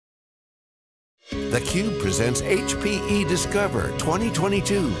theCUBE presents HPE Discover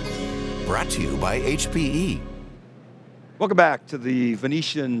 2022. Brought to you by HPE. Welcome back to the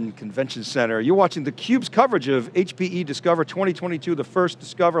Venetian Convention Center. You're watching theCUBE's coverage of HPE Discover 2022, the first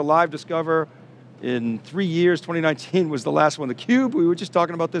Discover, live Discover in 3 years. 2019 was the last one. theCUBE, we were just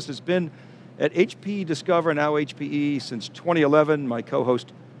talking about this, has been at HPE Discover, now HPE, since 2011. My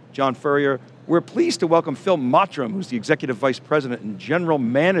co-host, John Furrier. We're pleased to welcome Phil Mottram, who's the Executive Vice President and General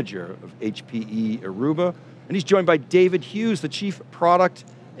Manager of HPE Aruba. And he's joined by David Hughes, the Chief Product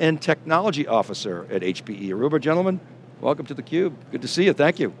and Technology Officer at HPE Aruba. Gentlemen, welcome to theCUBE. Good to see you,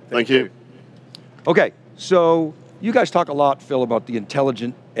 thank you. Thank you. Okay, so you guys talk a lot, Phil, about the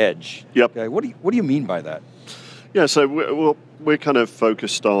intelligent edge. Yep. Okay, what do you mean by that? Yeah, so what we're kind of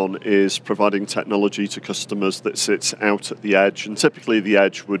focused on is providing technology to customers that sits out at the edge, and typically the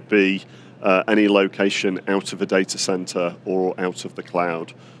edge would be any location out of a data center or out of the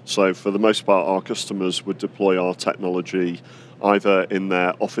cloud. So for the most part, our customers would deploy our technology either in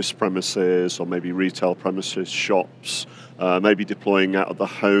their office premises or maybe retail premises, shops, maybe deploying out of the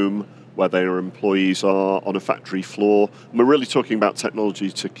home where their employees are, on a factory floor. And we're really talking about technology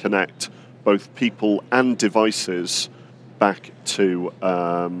to connect both people and devices back to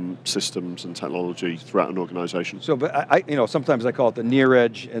systems and technology throughout an organization. So, but sometimes I call it the near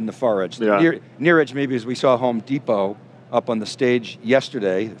edge and the far edge. The Yeah. near edge maybe as we saw Home Depot up on the stage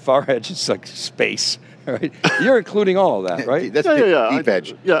yesterday. Far edge is like space, right? You're including all of that, right? That's deep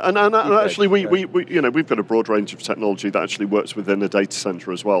edge. Yeah, and actually edge, we've got a broad range of technology that actually works within a data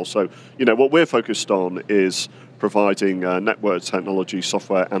center as well. So, what we're focused on is providing network technology,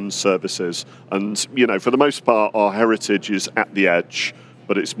 software and services. And, for the most part, our heritage is at the edge,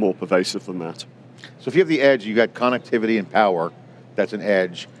 but it's more pervasive than that. So if you have the edge, you got connectivity and power, that's an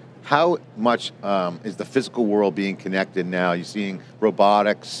edge. How much is the physical world being connected now? You're seeing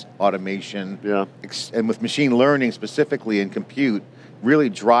robotics, automation, Yeah. And with machine learning specifically and compute, really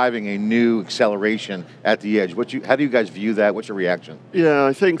driving a new acceleration at the edge. How do you guys view that? What's your reaction? Yeah,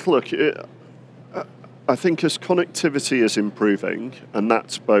 I think, I think as connectivity is improving, and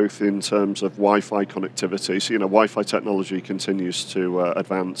that's both in terms of Wi-Fi connectivity, so Wi-Fi technology continues to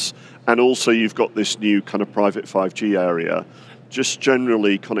advance, and also you've got this new kind of private 5G area. Just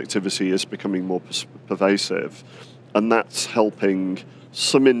generally, connectivity is becoming more pervasive, and that's helping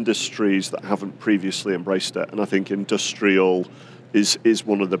some industries that haven't previously embraced it, and I think industrial is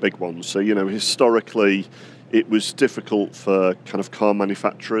one of the big ones. So, historically, it was difficult for kind of car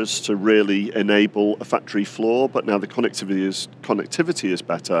manufacturers to really enable a factory floor, but now the connectivity is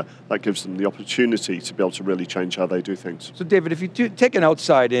better. That gives them the opportunity to be able to really change how they do things. So David, if you take an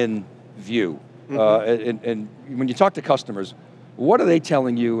outside-in view, and when you talk to customers, what are they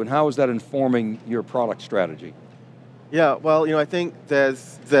telling you and how is that informing your product strategy? Yeah, well, I think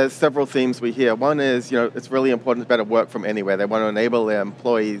there's several themes we hear. One is, it's really important to better work from anywhere. They want to enable their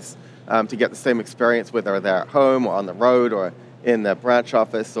employees to get the same experience whether they're at home or on the road or in the branch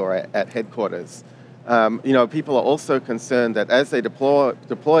office or at headquarters. People are also concerned that as they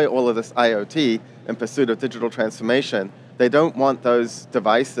deploy all of this IoT in pursuit of digital transformation, they don't want those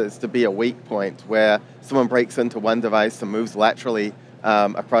devices to be a weak point where someone breaks into one device and moves laterally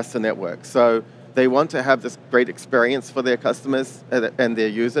across the network. So they want to have this great experience for their customers and their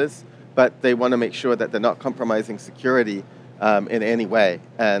users, but they want to make sure that they're not compromising security in any way.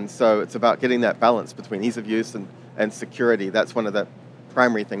 And so it's about getting that balance between ease of use and security. That's one of the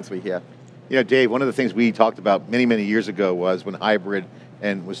primary things we hear. Dave, one of the things we talked about many, many years ago was when hybrid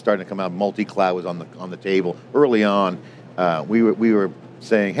and was starting to come out, multi-cloud was on the table. Early on, we were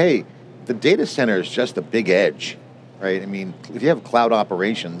saying, hey, the data center is just a big edge, right? I mean, if you have cloud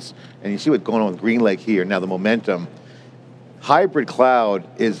operations, and you see what's going on with GreenLake here, now the momentum, hybrid cloud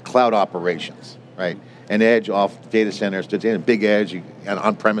is cloud operations, right? An edge off data centers, to a big edge, and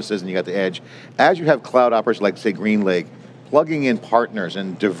on premises, and you got the edge. As you have cloud operations, like say GreenLake, plugging in partners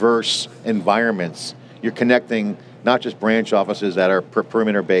in diverse environments, you're connecting not just branch offices that are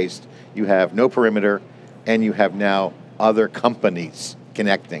perimeter based, you have no perimeter, and you have now other companies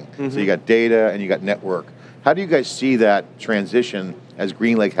connecting. So you got data and you got network. How do you guys see that transition as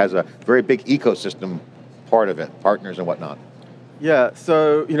GreenLake has a very big ecosystem part of it, partners and whatnot? Yeah,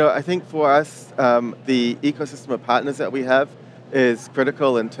 so I think for us, the ecosystem of partners that we have is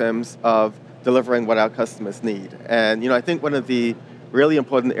critical in terms of delivering what our customers need. And I think one of the really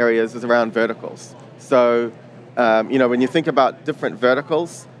important areas is around verticals. So when you think about different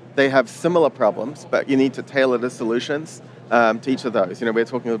verticals, they have similar problems, but you need to tailor the solutions to each of those. We're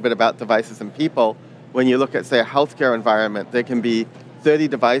talking a bit about devices and people. When you look at, say, a healthcare environment, there can be 30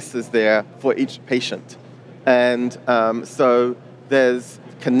 devices there for each patient. And so there's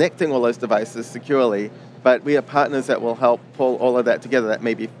connecting all those devices securely, but we have partners that will help pull all of that together that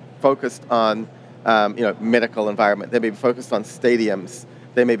may be focused on medical environment, they may be focused on stadiums,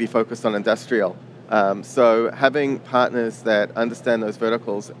 they may be focused on industrial. So having partners that understand those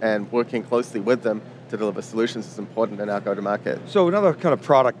verticals and working closely with them to deliver solutions is important in our go-to-market. So another kind of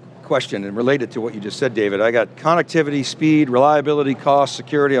product question, and related to what you just said, David, I got connectivity, speed, reliability, cost,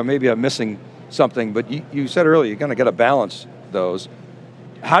 security, or maybe I'm missing something, but you said earlier, you're going to get to balance those.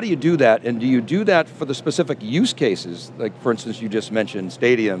 How do you do that, and do you do that for the specific use cases? Like, for instance, you just mentioned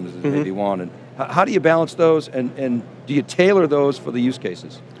stadiums is maybe one, and how do you balance those, and do you tailor those for the use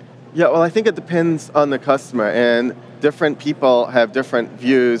cases? Yeah, well, I think it depends on the customer, and different people have different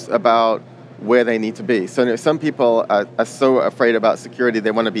views about where they need to be. So some people are so afraid about security, they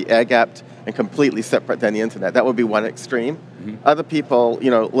want to be air-gapped and completely separate than the internet. That would be one extreme. Other people,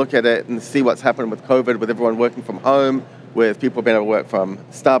 look at it and see what's happened with COVID, with everyone working from home, with people being able to work from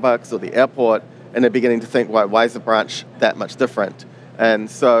Starbucks or the airport, and they're beginning to think, why is the branch that much different?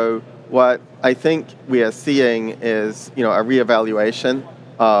 And so what I think we are seeing is, a reevaluation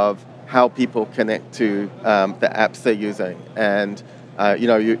of how people connect to the apps they're using. And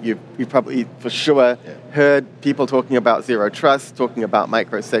you probably for sure heard people talking about zero trust, talking about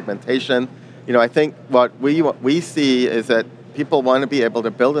micro-segmentation. I think what we see is that people want to be able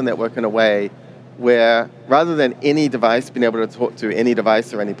to build a network in a way where rather than any device being able to talk to any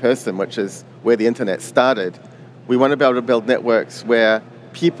device or any person, which is where the internet started, we want to be able to build networks where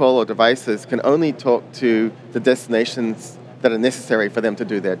people or devices can only talk to the destinations that are necessary for them to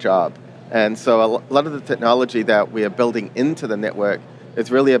do their job. And so a lot of the technology that we are building into the network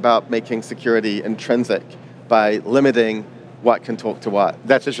is really about making security intrinsic by limiting what can talk to what.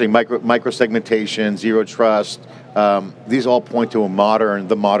 That's actually micro-segmentation, zero trust. These all point to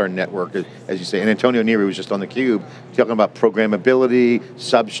the modern network, as you say. And Antonio Neri was just on theCUBE talking about programmability,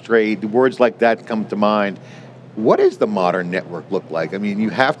 substrate, words like that come to mind. What does the modern network look like? I mean, you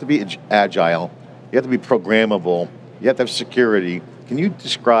have to be agile, you have to be programmable, you have to have security. Can you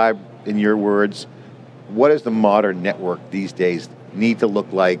describe, in your words, what does the modern network these days need to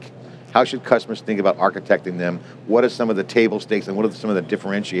look like? How should customers think about architecting them? What are some of the table stakes and what are some of the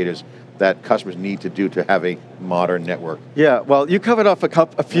differentiators that customers need to do to have a modern network? Yeah, well, you covered off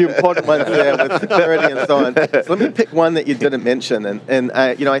a few important ones there with security and so on. So let me pick one that you didn't mention. And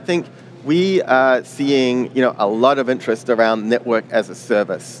I think we are seeing a lot of interest around network as a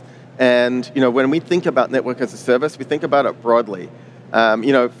service. And when we think about network as a service, we think about it broadly.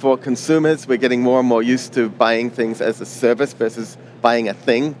 For consumers, we're getting more and more used to buying things as a service versus buying a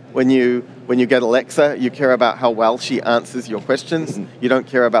thing. When you get Alexa, you care about how well she answers your questions. You don't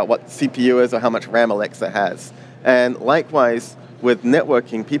care about what CPU is or how much RAM Alexa has. And likewise, with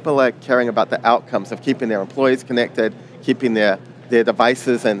networking, people are caring about the outcomes of keeping their employees connected, keeping their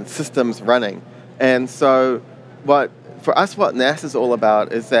devices and systems running. And so for us, what NAS is all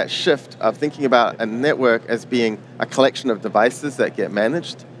about is that shift of thinking about a network as being a collection of devices that get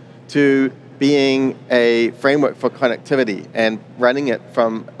managed to being a framework for connectivity and running it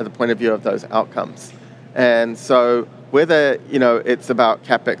from the point of view of those outcomes. And so whether it's about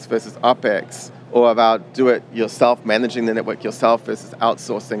CapEx versus OpEx or about do-it-yourself, managing the network yourself versus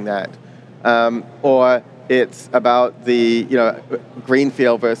outsourcing that, or it's about the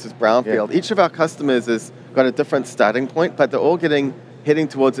greenfield versus brownfield. Each of our customers has got a different starting point, but they're all heading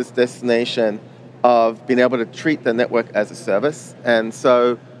towards this destination of being able to treat the network as a service. And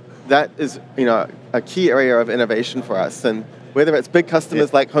so that is a key area of innovation for us. And whether it's big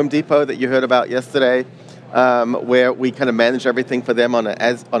customers like Home Depot that you heard about yesterday, where we kind of manage everything for them on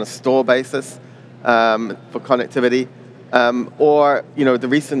a store basis for connectivity, or the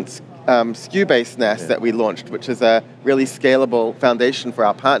recent SKU-based NAS that we launched, which is a really scalable foundation for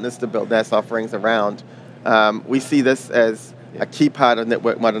our partners to build NAS offerings around. We see this as a key part of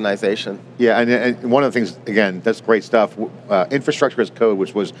network modernization. Yeah, and one of the things, again, that's great stuff. Infrastructure as code,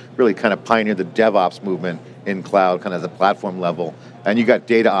 which was really kind of pioneered the DevOps movement in cloud, kind of at the platform level. And you got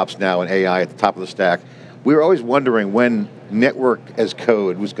data ops now and AI at the top of the stack. We were always wondering when network as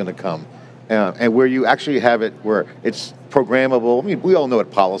code was going to come. And where you actually have it where it's programmable. I mean, we all know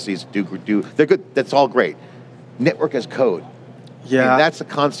what policies do. They're good, that's all great. Network as code. Yeah, and that's the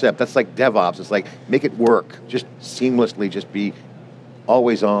concept. That's like DevOps. It's like make it work, just seamlessly, just be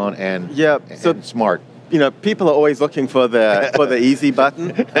always on and smart. People are always looking for the easy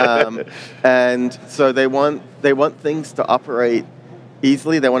button, and so they want things to operate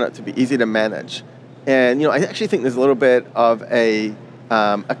easily. They want it to be easy to manage, and I actually think there's a little bit of a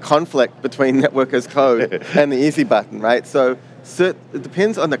conflict between network as code and the easy button, right? So it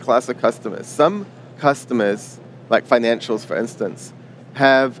depends on the class of customers. Some customers, like financials, for instance,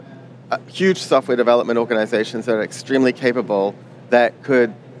 have huge software development organizations that are extremely capable that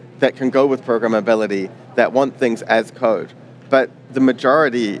can go with programmability, that want things as code. But the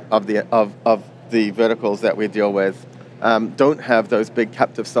majority of the verticals that we deal with don't have those big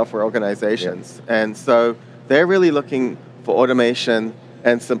captive software organizations. Yeah. And so they're really looking for automation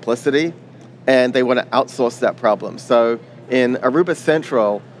and simplicity, and they want to outsource that problem. So in Aruba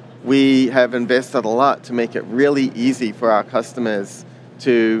Central, we have invested a lot to make it really easy for our customers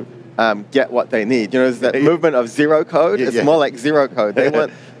to get what they need. You know, there's that movement of zero code. It's more like zero code.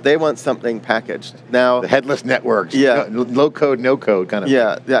 They want something packaged. Now, the headless networks. Yeah. Low code, no code kind of.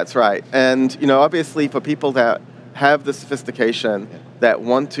 Yeah, that's right. And you know, obviously for people that have the sophistication, that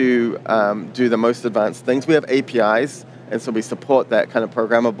want to do the most advanced things, we have APIs, and so we support that kind of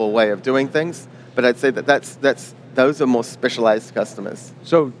programmable way of doing things. But I'd say that those are more specialized customers.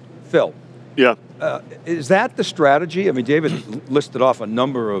 So, Phil. Yeah. Is that the strategy? I mean, David listed off a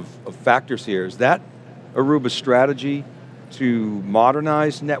number of factors here. Is that Aruba's strategy to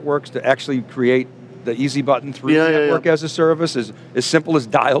modernize networks, to actually create the easy button through network as a service, as simple as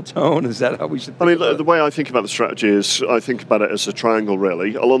dial tone? Is that how we should think about it? The way I think about the strategy is, I think about it as a triangle,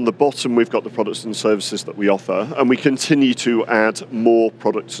 really. Along the bottom, we've got the products and services that we offer, and we continue to add more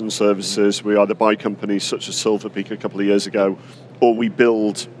products and services. We either buy companies such as Silverpeak a couple of years ago, or we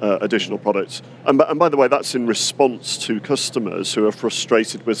build additional products. And by the way, that's in response to customers who are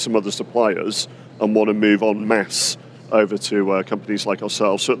frustrated with some other suppliers and want to move en masse over to companies like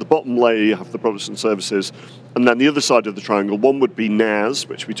ourselves. So at the bottom layer, you have the products and services. And then the other side of the triangle, one would be NAS,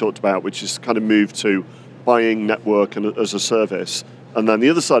 which we talked about, which is kind of moved to buying network and as a service. And then the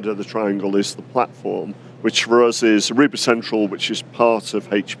other side of the triangle is the platform, which for us is Aruba Central, which is part of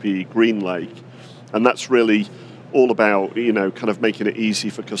HPE GreenLake. And that's really all about, you know, kind of making it easy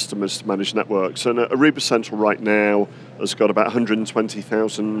for customers to manage networks. And Aruba Central right now has got about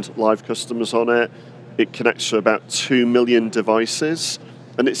 120,000 live customers on it. It connects to about 2 million devices,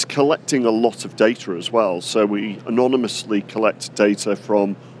 and it's collecting a lot of data as well. So we anonymously collect data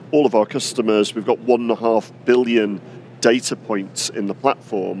from all of our customers. We've got 1.5 billion data points in the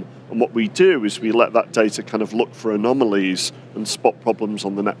platform, and what we do is we let that data kind of look for anomalies and spot problems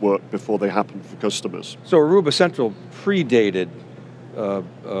on the network before they happen for customers. So Aruba Central predated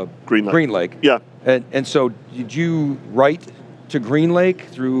GreenLake. Yeah. And so did you write to GreenLake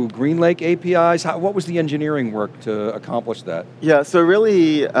through GreenLake APIs? What was the engineering work to accomplish that? Yeah, so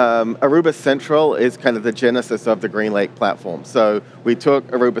really Aruba Central is kind of the genesis of the GreenLake platform. So we took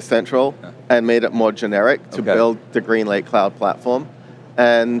Aruba Central and made it more generic to build the GreenLake cloud platform.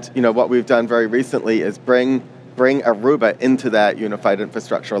 And you know what we've done very recently is bring Aruba into that unified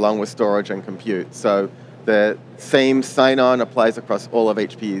infrastructure along with storage and compute. So the same sign-on applies across all of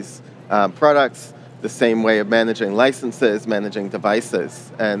HPE's products, the same way of managing licenses, managing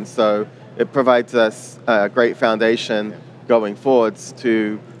devices. And so it provides us a great foundation going forwards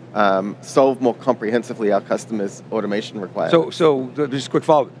to solve more comprehensively our customers' automation requirements. So just a quick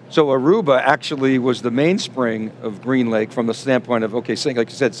follow-up. So Aruba actually was the mainspring of GreenLake from the standpoint of, okay, like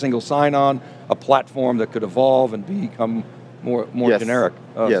you said, single sign-on, a platform that could evolve and become more generic.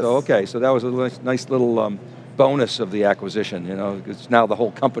 So that was a nice little bonus of the acquisition, you know, because now the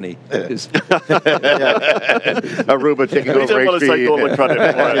whole company is Aruba taking over HPE. don't want to take all the credit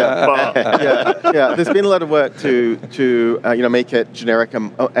for it. There's been a lot of work to make it generic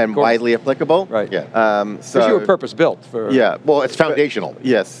and widely applicable. Right. Yeah. Because you were purpose built for. Yeah. Well, it's foundational.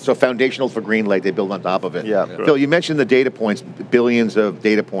 Yes. So foundational for GreenLake, they build on top of it. Yeah. Phil, you mentioned the data points, billions of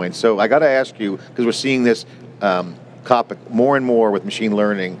data points. So I got to ask you, because we're seeing this topic more and more with machine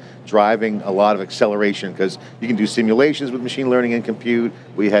learning driving a lot of acceleration, because you can do simulations with machine learning and compute.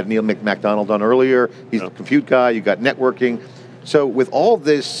 We had Neil McDonald on earlier. He's the compute guy. You got networking. So with all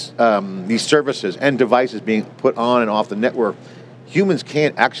this, these services and devices being put on and off the network, humans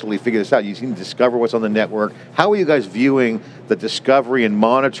can't actually figure this out. You need to discover what's on the network. How are you guys viewing the discovery and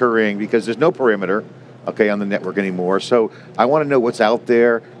monitoring? Because there's no perimeter, on the network anymore. So I want to know what's out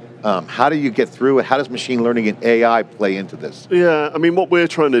there. How do you get through it? How does machine learning and AI play into this? Yeah, I mean, what we're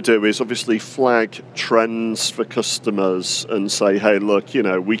trying to do is obviously flag trends for customers and say, hey, look,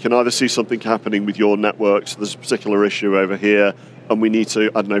 we can either see something happening with your network, so there's a particular issue over here, and we need to,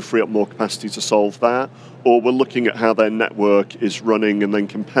 free up more capacity to solve that, or we're looking at how their network is running and then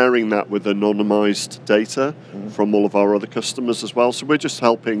comparing that with anonymized data from all of our other customers as well. So we're just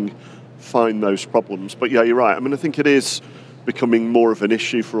helping find those problems. But yeah, you're right. I mean, I think it is becoming more of an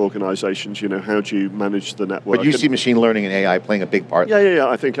issue for organizations. How do you manage the network? But you see machine learning and AI playing a big part. Yeah.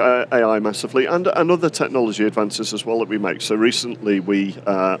 I think AI massively, and other technology advances as well that we make. So recently we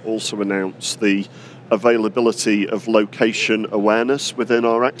also announced the availability of location awareness within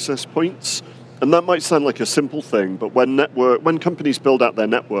our access points. And that might sound like a simple thing, but when companies build out their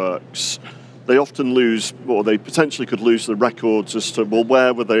networks, they often lose, or they potentially could lose the records as to, well,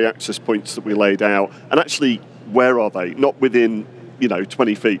 where were the access points that we laid out? And actually, where are they? Not within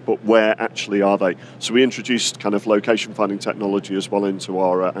 20 feet, but where actually are they? So we introduced kind of location finding technology as well into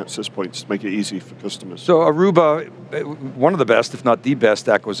our access points to make it easy for customers. So Aruba, one of the best, if not the best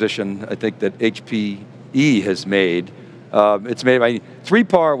acquisition, I think that HPE has made. It's made,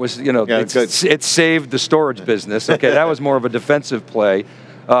 3PAR was, it saved the storage business. Okay, that was more of a defensive play.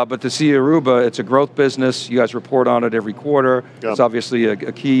 But to see Aruba, it's a growth business. You guys report on it every quarter. Yep. It's obviously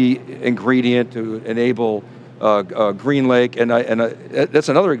a key ingredient to enable Green Lake, and that's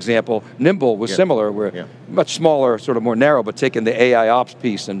another example. Nimble was similar, where much smaller, sort of more narrow, but taking the AI ops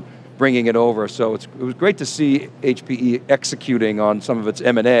piece and bringing it over. So it was great to see HPE executing on some of its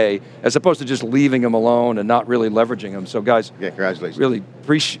M&A, as opposed to just leaving them alone and not really leveraging them. So guys, congratulations. Really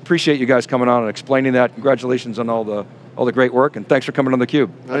appreciate you guys coming on and explaining that. Congratulations on all the great work, and thanks for coming on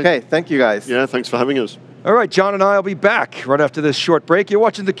theCUBE. Okay, thank you guys. Yeah, thanks for having us. All right, John and I will be back right after this short break. You're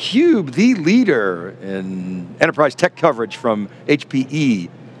watching theCUBE, the leader in enterprise tech coverage from HPE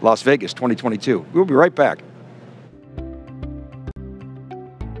Las Vegas 2022. We'll be right back.